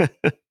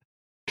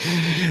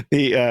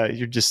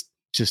 You're just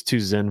too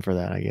zen for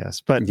that, I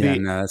guess. But yeah,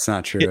 no, that's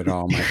not true at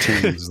all. My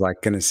team is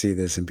like going to see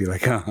this and be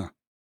like,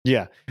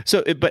 yeah.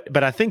 So,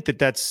 but I think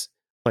that's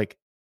like,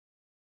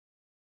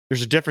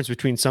 there's a difference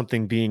between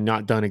something being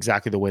not done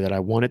exactly the way that I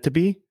want it to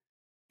be,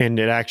 and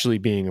it actually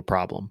being a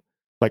problem.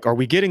 Like, are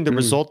we getting the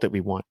result that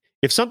we want?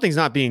 If something's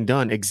not being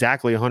done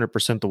exactly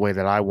 100% the way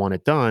that I want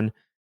it done,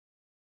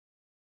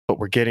 but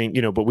we're getting,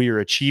 but we are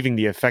achieving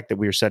the effect that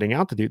we are setting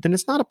out to do, then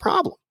it's not a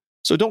problem.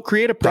 So don't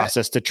create a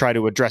process to try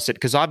to address it,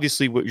 because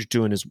obviously what you're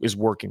doing is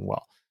working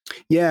well.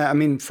 Yeah. I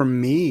mean, for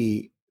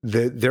me,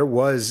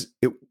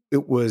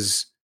 it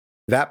was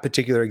that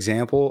particular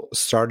example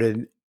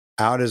started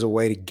out as a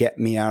way to get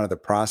me out of the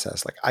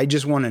process. Like, I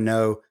just want to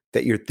know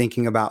that you're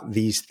thinking about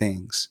these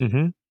things.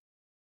 Mm-hmm.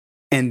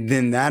 And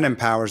then that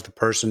empowers the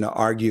person to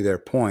argue their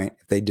point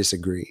if they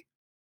disagree.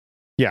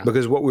 Yeah.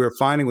 Because what we were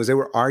finding was they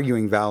were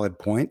arguing valid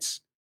points,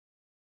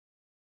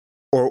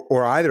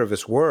 or either of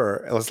us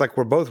were. It's like,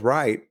 we're both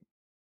right,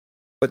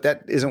 but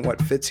that isn't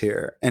what fits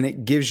here. And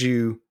it gives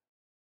you,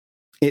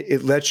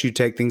 it lets you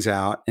take things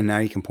out, and now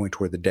you can point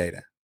toward the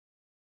data,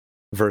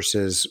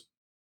 versus,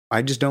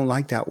 I just don't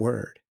like that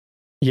word.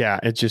 Yeah.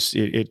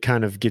 It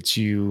kind of gets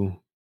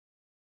you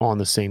on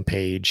the same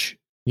page,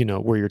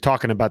 where you're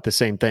talking about the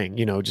same thing,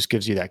 it just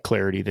gives you that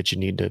clarity that you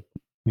need to,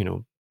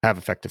 have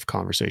effective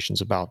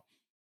conversations about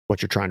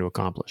what you're trying to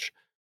accomplish.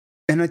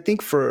 And I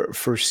think for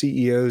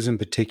CEOs in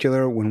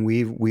particular, when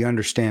we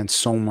understand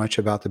so much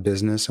about the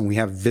business and we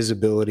have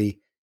visibility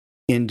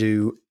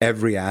into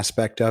every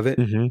aspect of it,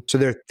 Mm-hmm. so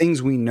there are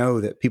things we know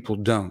that people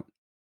don't.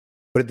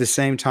 But at the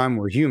same time,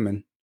 we're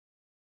human,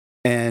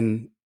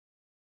 and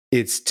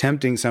it's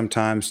tempting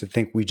sometimes to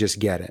think we just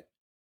get it,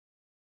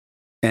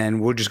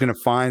 and we're just going to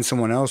find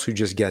someone else who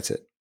just gets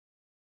it.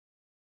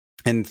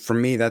 And for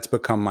me, that's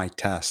become my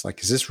test.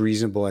 Like, is this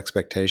reasonable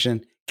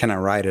expectation? Can I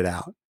write it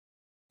out?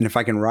 And if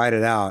I can write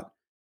it out,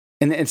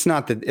 and it's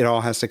not that it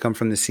all has to come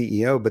from the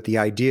CEO, but the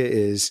idea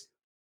is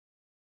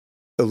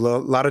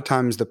lot of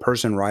times the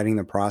person writing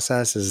the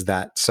process is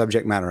that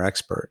subject matter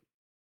expert.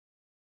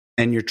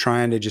 And you're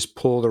trying to just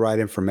pull the right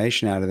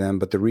information out of them.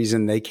 But the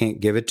reason they can't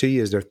give it to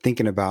you is they're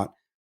thinking about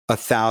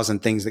 1,000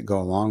 things that go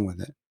along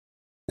with it.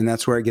 And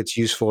that's where it gets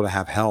useful to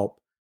have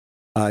help,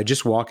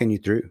 just walking you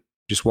through.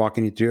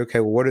 Okay,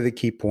 well, what are the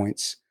key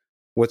points?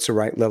 What's the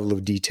right level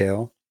of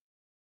detail?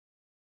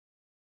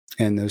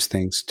 And those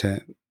things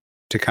to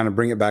kind of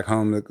bring it back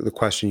home. The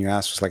question you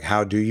asked was like,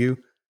 how do you?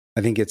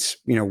 I think it's,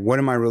 what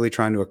am I really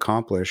trying to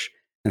accomplish?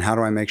 And how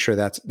do I make sure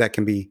that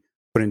can be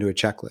put into a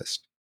checklist?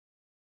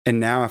 And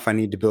now if I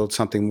need to build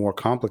something more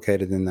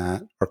complicated than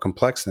that or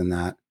complex than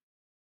that,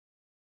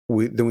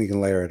 then we can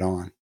layer it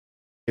on.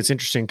 It's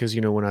interesting because,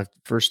 when I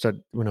first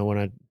started,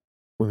 when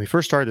we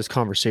first started this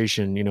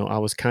conversation, I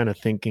was kind of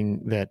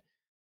thinking that,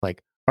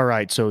 like, all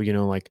right, so,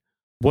 like,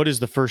 what is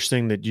the first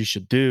thing that you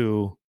should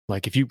do?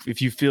 Like, if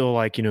you feel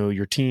like,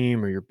 your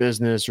team or your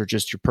business or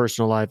just your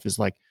personal life is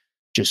like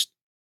just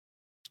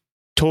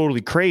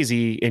totally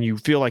crazy and you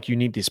feel like you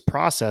need these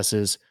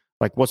processes,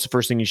 like, what's the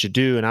first thing you should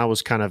do? And I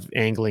was kind of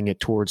angling it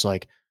towards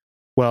like,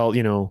 well,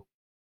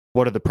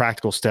 what are the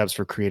practical steps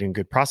for creating a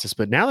good process?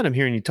 But now that I'm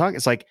hearing you talk,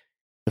 it's like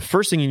the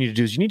first thing you need to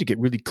do is you need to get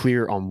really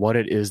clear on what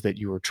it is that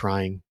you are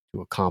trying to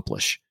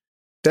accomplish.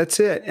 That's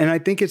it. And I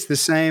think it's the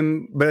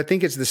same, but I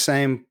think it's the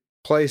same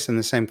place and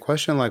the same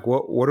question. Like,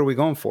 what are we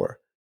going for?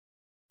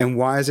 And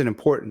why is it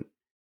important?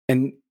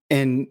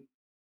 And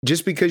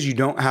just because you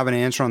don't have an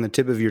answer on the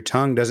tip of your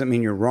tongue doesn't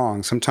mean you're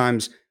wrong.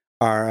 Sometimes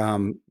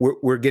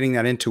we're getting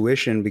that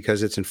intuition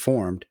because it's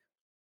informed.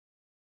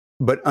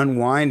 But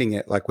unwinding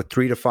it, like with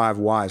 3 to 5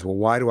 whys. Well,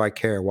 why do I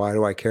care? Why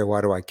do I care? Why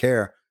do I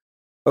care?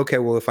 Okay,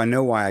 well, if I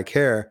know why I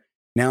care,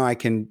 now I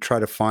can try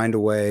to find a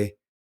way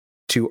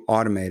to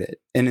automate it.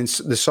 And in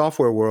the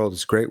software world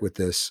is great with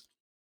this.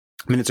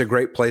 I mean, it's a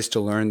great place to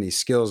learn these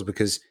skills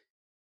because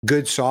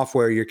good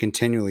software, you're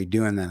continually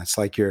doing that. It's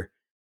like you're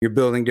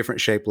building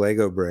different shaped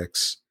Lego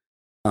bricks,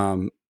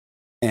 and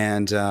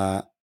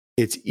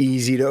it's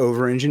easy to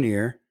over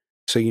engineer.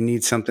 So you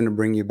need something to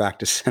bring you back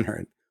to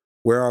center.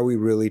 Where are we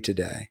really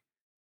today?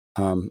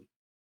 You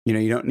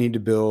don't need to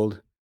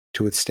build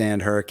to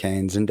withstand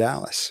hurricanes in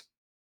Dallas.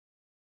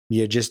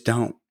 You just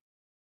don't.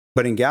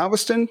 But in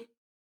Galveston,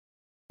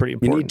 pretty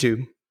important. You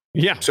need to.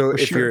 Yeah. So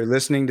if you're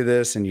listening to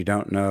this and you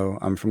don't know,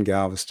 I'm from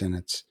Galveston.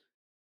 It's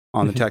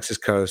on the Texas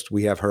coast.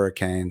 We have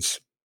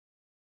hurricanes.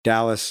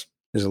 Dallas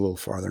is a little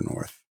farther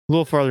north. A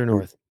little farther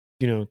north.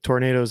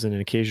 Tornadoes and an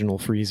occasional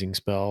freezing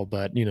spell,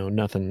 but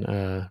nothing.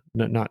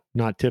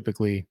 Not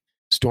typically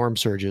storm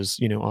surges.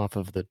 Off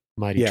of the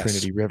mighty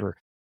Trinity River.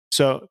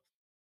 So,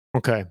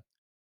 okay.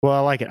 Well, I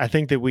like it. I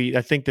think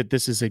that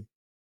this is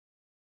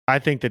I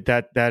think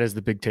that is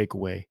the big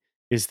takeaway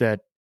is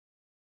that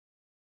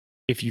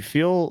if you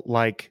feel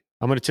like,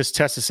 I'm going to just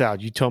test this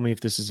out. You tell me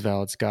if this is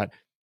valid, Scott.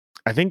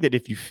 I think that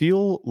if you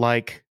feel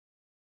like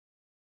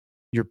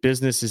your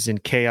business is in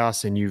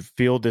chaos and you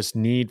feel this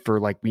need for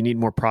like, we need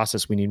more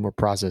process.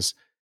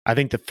 I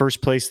think the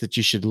first place that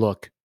you should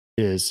look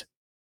is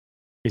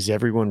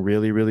everyone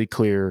really, really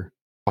clear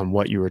on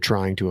what you are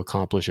trying to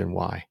accomplish and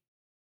why?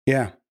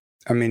 Yeah.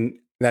 I mean,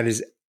 that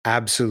is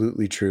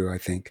absolutely true, I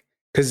think.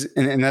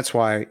 And that's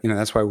why,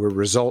 that's why we're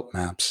result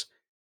maps.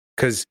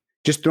 Because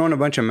just throwing a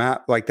bunch of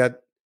map like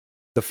that,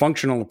 the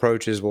functional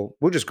approach is, well,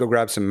 we'll just go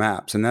grab some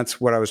maps. And that's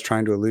what I was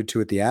trying to allude to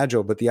with the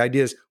Agile. But the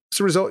idea is, what's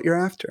the result you're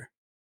after?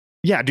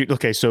 Yeah, dude.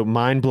 Okay. So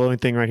mind-blowing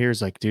thing right here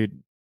is like,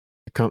 dude,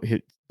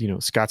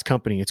 Scott's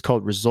company, it's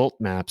called result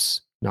maps,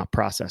 not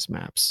process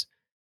maps.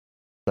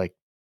 Like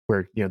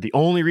where, the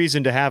only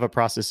reason to have a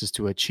process is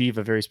to achieve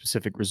a very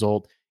specific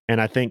result.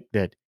 And I think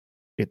that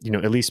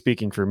at least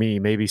speaking for me,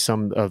 maybe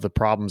some of the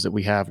problems that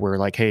we have where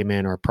like, hey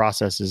man, our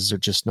processes are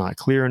just not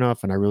clear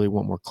enough and I really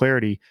want more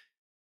clarity.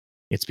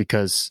 It's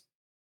because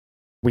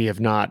we have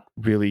not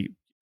really,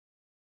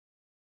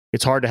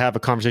 it's hard to have a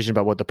conversation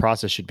about what the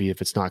process should be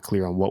if it's not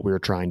clear on what we're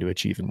trying to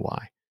achieve and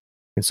why.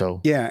 And so,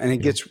 yeah, and it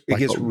gets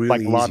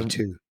really easy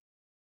too.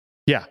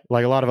 Yeah,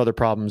 like a lot of other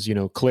problems,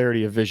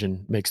 clarity of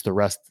vision makes the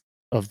rest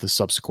of the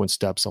subsequent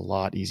steps a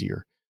lot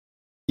easier.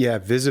 Yeah,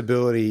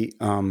 visibility.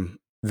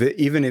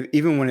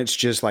 Even when it's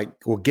just like,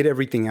 well, get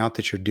everything out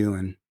that you're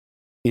doing,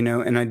 And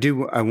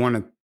I want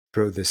to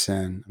throw this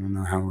in. I don't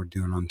know how we're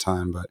doing on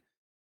time, but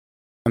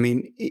I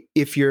mean,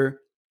 if you're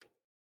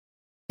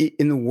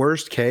in the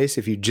worst case,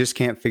 if you just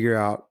can't figure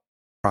out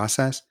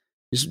process,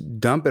 just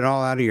dump it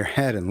all out of your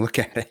head and look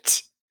at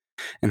it.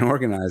 and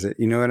organize it.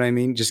 You know what I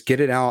mean? Just get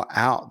it all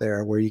out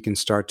there where you can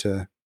start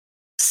to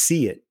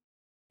see it.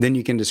 Then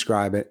you can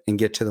describe it and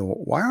get to the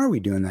why are we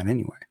doing that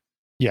anyway?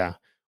 Yeah.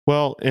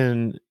 Well,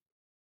 and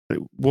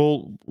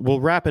we'll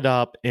wrap it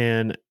up.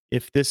 And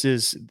if this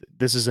is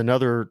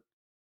another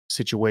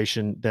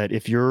situation that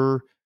if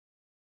you're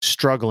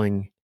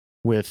struggling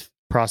with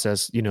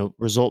process,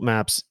 Result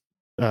Maps,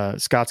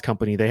 Scott's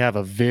company, they have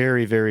a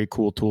very, very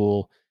cool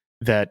tool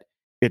that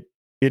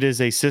it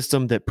is a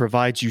system that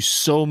provides you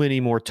so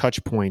many more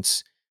touch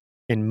points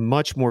and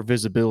much more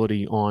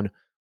visibility on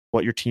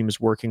what your team is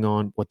working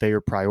on, what they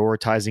are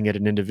prioritizing at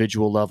an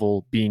individual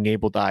level, being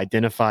able to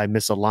identify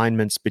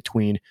misalignments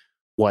between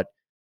what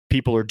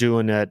people are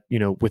doing at,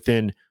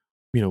 within,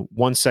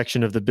 one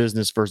section of the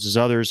business versus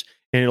others.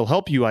 And it'll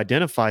help you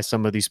identify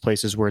some of these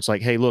places where it's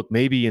like, hey, look,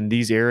 maybe in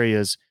these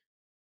areas,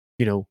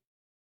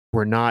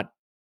 we're not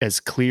as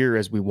clear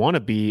as we want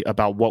to be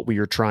about what we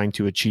are trying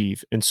to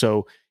achieve. And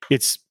so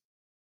it's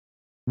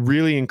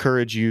really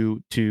encourage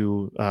you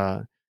to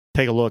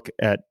take a look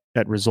at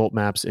Result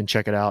Maps and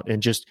check it out.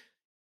 And just,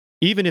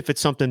 even if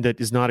it's something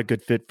that is not a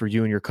good fit for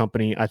you and your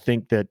company, I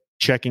think that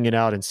checking it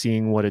out and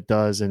seeing what it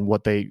does and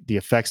what the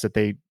effects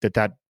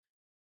that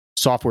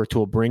software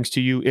tool brings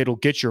to you, it'll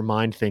get your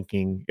mind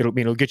thinking.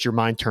 It'll get your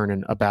mind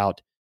turning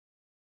about,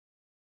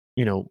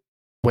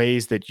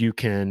 ways that you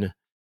can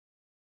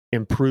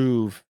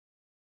improve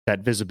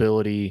that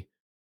visibility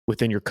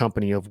within your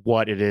company of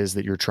what it is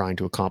that you're trying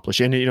to accomplish,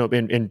 and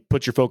and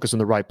put your focus in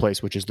the right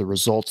place, which is the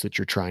results that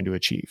you're trying to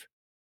achieve.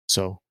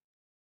 So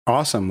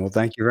awesome. Well,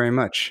 thank you very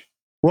much.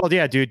 Well,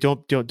 yeah, dude,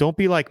 don't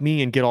be like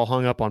me and get all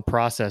hung up on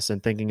process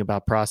and thinking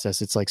about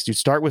process. It's like, dude,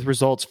 start with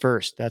results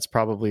first. That's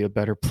probably a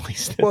better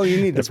place. Well, you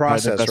need the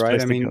process,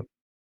 right? I mean,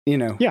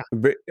 yeah.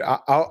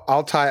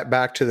 I'll tie it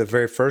back to the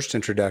very first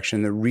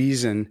introduction. The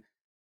reason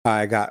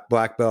I got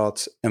black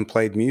belts and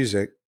played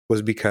music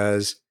was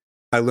because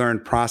I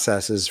learned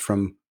processes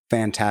from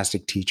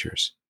fantastic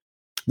teachers.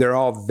 They're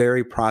all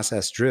very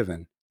process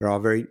driven. They're all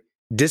very,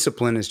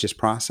 discipline is just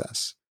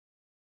process.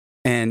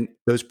 And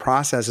those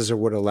processes are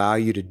what allow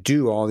you to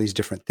do all these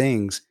different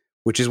things,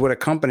 which is what a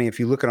company, if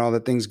you look at all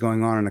the things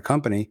going on in a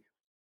company,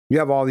 you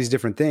have all these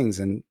different things.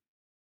 And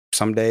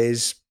some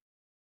days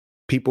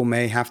people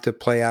may have to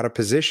play out of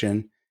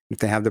position. If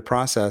they have the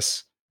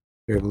process,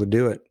 they're able to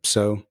do it.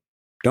 So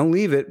don't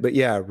leave it. But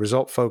yeah,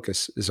 result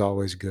focus is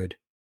always good.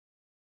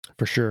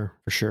 For sure.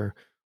 For sure.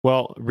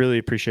 Well, really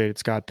appreciate it,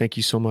 Scott. Thank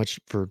you so much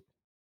for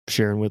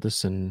sharing with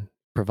us and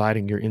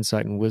providing your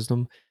insight and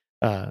wisdom.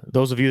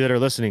 Those of you that are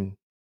listening,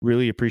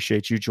 really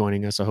appreciate you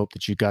joining us. I hope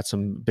that you got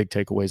some big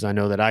takeaways. I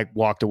know that I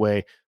walked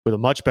away with a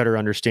much better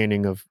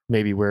understanding of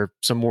maybe where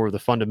some more of the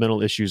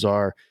fundamental issues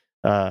are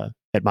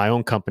at my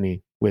own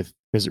company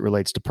as it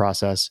relates to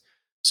process.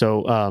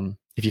 So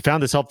if you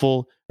found this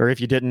helpful, or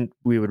if you didn't,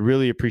 we would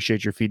really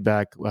appreciate your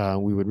feedback.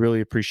 We would really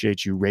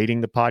appreciate you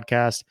rating the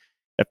podcast.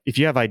 If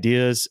you have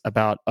ideas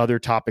about other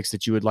topics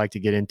that you would like to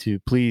get into,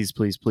 please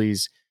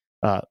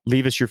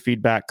leave us your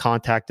feedback.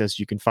 Contact us.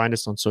 You can find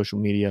us on social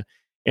media,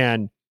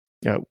 and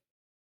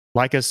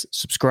like us,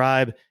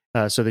 subscribe,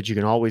 so that you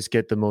can always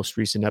get the most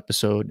recent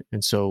episode.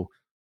 And so,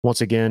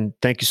 once again,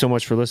 thank you so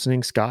much for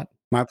listening, Scott.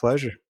 My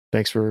pleasure.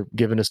 Thanks for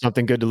giving us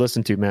something good to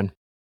listen to, man.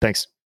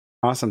 Thanks.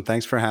 Awesome.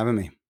 Thanks for having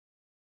me.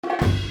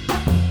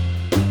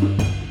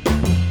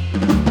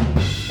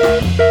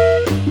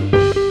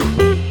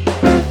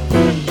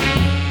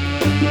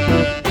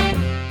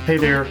 Hey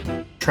there,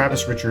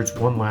 Travis Richards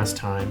one last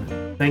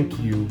time. Thank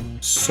you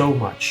so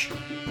much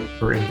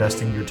for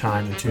investing your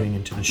time and tuning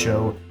into the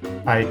show.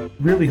 I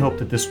really hope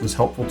that this was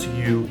helpful to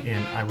you,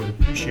 and I would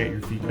appreciate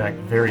your feedback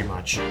very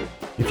much.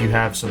 If you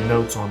have some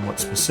notes on what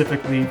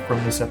specifically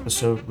from this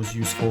episode was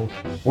useful,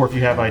 or if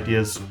you have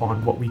ideas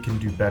on what we can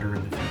do better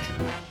in the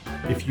future.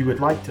 If you would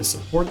like to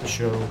support the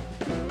show,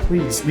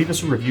 please leave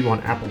us a review on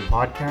Apple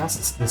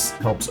Podcasts. This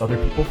helps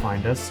other people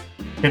find us,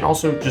 and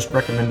also just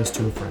recommend us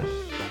to a friend.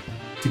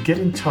 To get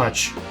in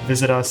touch,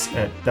 visit us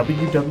at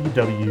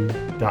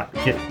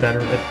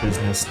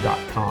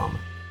www.getbetteratbusiness.com.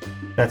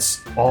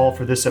 That's all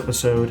for this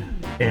episode,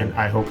 and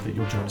I hope that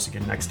you'll join us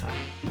again next time.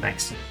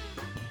 Thanks.